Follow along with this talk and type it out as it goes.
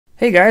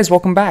Hey guys,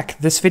 welcome back.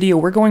 This video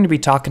we're going to be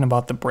talking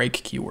about the break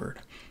keyword.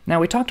 Now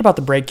we talked about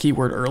the break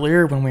keyword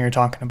earlier when we were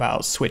talking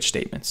about switch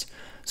statements.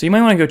 So you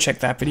might want to go check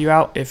that video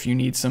out if you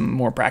need some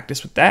more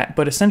practice with that.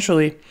 But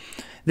essentially,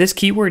 this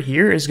keyword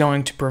here is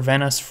going to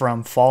prevent us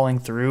from falling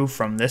through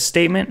from this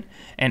statement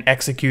and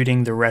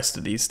executing the rest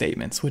of these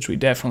statements, which we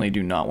definitely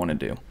do not want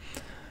to do.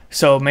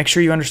 So make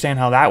sure you understand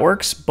how that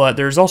works, but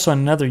there's also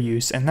another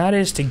use, and that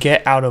is to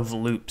get out of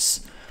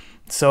loops.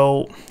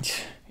 So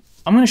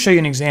I'm going to show you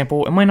an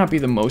example. It might not be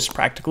the most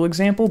practical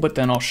example, but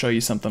then I'll show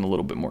you something a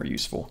little bit more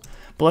useful.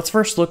 But let's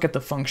first look at the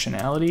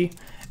functionality,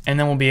 and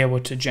then we'll be able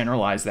to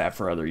generalize that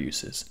for other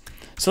uses.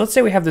 So let's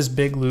say we have this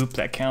big loop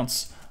that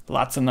counts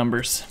lots of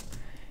numbers,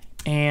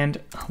 and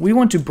we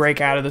want to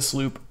break out of this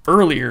loop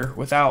earlier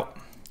without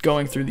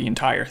going through the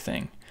entire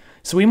thing.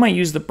 So we might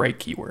use the break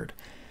keyword.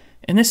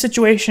 In this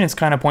situation, it's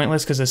kind of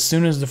pointless because as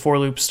soon as the for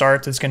loop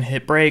starts, it's going to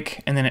hit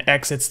break, and then it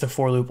exits the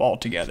for loop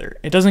altogether.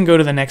 It doesn't go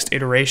to the next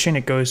iteration,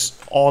 it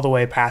goes all the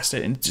way past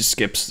it and just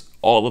skips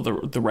all of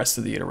the rest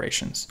of the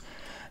iterations.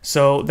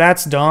 So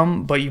that's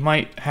dumb, but you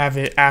might have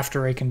it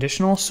after a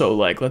conditional. So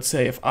like, let's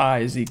say if I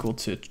is equal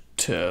to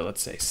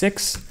let's say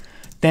 6,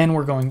 then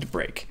we're going to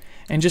break.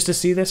 And just to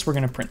see this, we're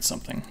going to print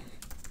something.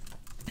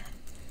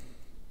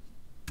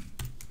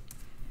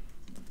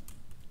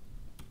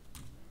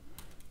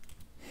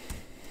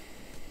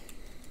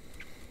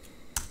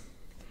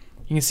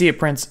 You can see it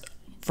prints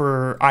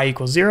for I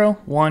equals 0,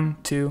 1,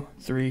 2,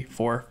 3,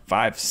 4,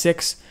 5,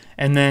 6,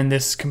 and then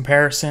this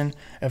comparison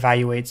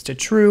evaluates to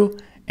true,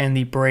 and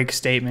the break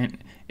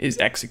statement is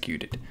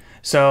executed.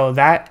 So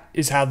that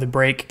is how the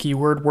break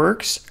keyword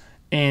works,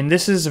 and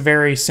this is a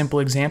very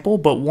simple example,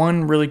 but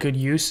one really good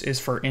use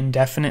is for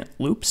indefinite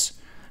loops.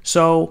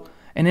 So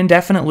an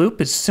indefinite loop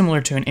is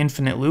similar to an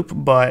infinite loop,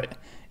 but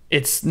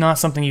it's not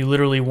something you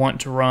literally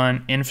want to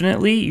run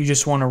infinitely, you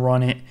just want to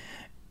run it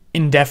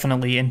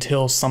indefinitely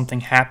until something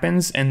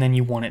happens and then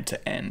you want it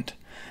to end.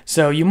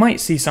 So you might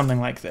see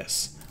something like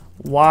this: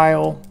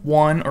 while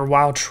 1 or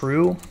while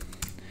true,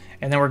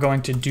 and then we're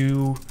going to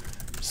do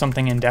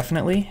something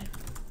indefinitely,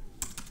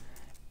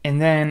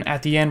 and then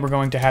at the end we're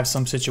going to have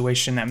some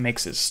situation that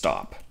makes it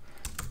stop.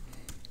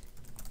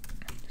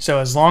 So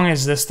as long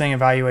as this thing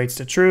evaluates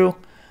to true,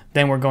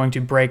 then we're going to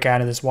break out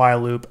of this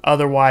while loop,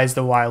 otherwise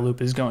the while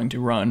loop is going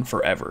to run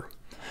forever.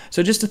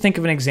 So just to think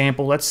of an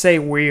example, let's say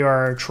we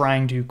are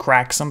trying to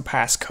crack some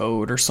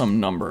passcode or some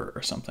number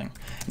or something.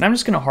 And I'm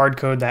just going to hard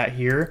code that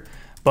here,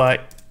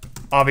 but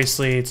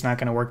obviously it's not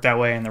going to work that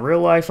way in the real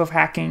life of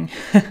hacking.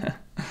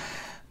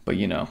 But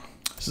you know,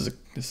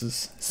 this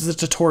is a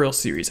tutorial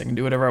series. I can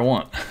do whatever I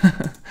want.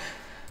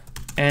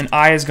 And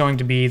I is going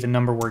to be the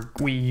number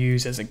we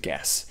use as a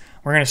guess.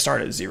 We're going to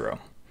start at 0.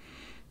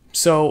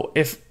 So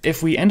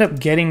if we end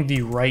up getting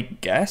the right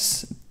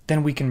guess,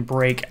 then we can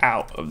break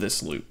out of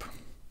this loop.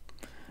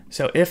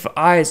 So if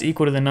I is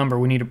equal to the number,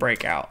 we need to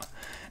break out.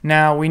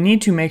 Now we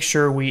need to make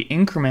sure we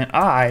increment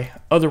I,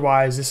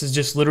 otherwise this is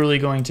just literally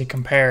going to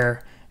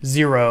compare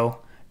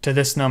 0 to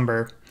this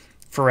number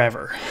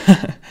forever.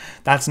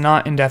 That's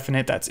not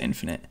indefinite, that's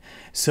infinite.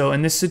 So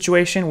in this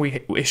situation,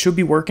 it should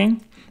be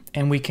working,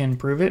 and we can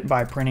prove it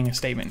by printing a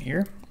statement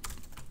here.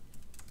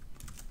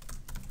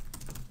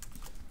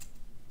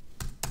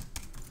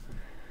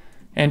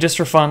 And just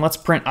for fun, let's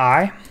print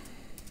I.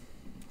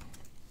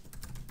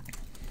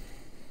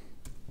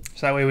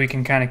 So that way we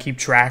can kind of keep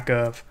track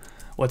of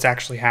what's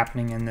actually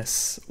happening in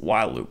this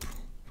while loop.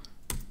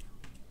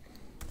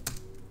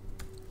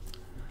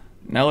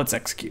 Now let's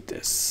execute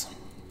this.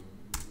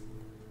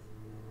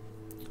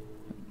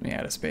 Let me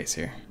add a space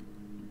here.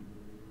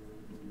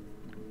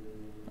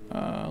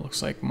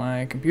 Looks like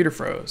my computer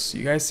froze.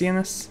 You guys seeing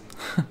this?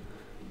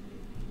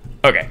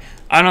 Okay,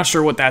 I'm not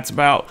sure what that's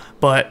about,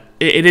 but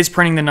it is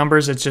printing the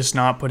numbers, it's just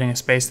not putting a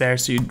space there,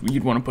 so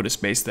you'd want to put a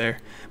space there.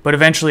 But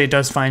eventually it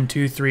does find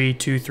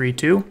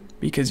 23232,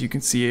 because you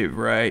can see it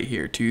right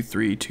here,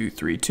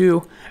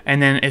 23232,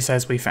 and then it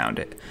says we found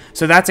it.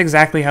 So that's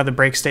exactly how the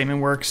break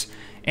statement works.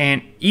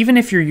 And even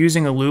if you're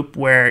using a loop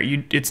where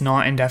it's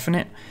not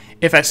indefinite,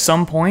 if at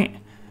some point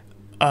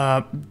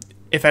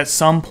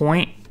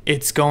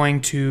it's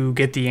going to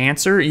get the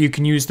answer, you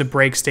can use the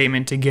break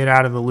statement to get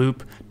out of the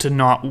loop to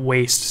not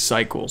waste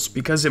cycles,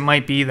 because it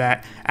might be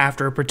that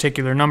after a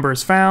particular number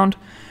is found,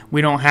 we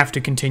don't have to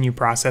continue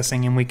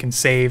processing, and we can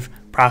save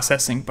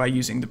processing by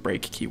using the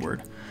break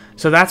keyword.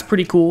 So that's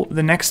pretty cool.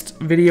 The next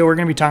video we're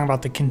going to be talking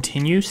about the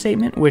continue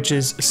statement, which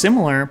is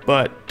similar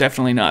but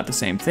definitely not the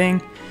same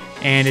thing,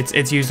 and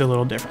it's used a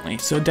little differently.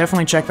 So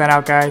definitely check that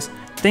out, guys.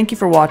 Thank you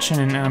for watching,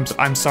 and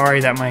I'm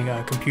sorry that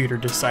my computer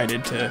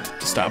decided to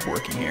stop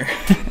working here.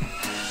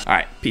 All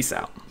right, peace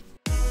out.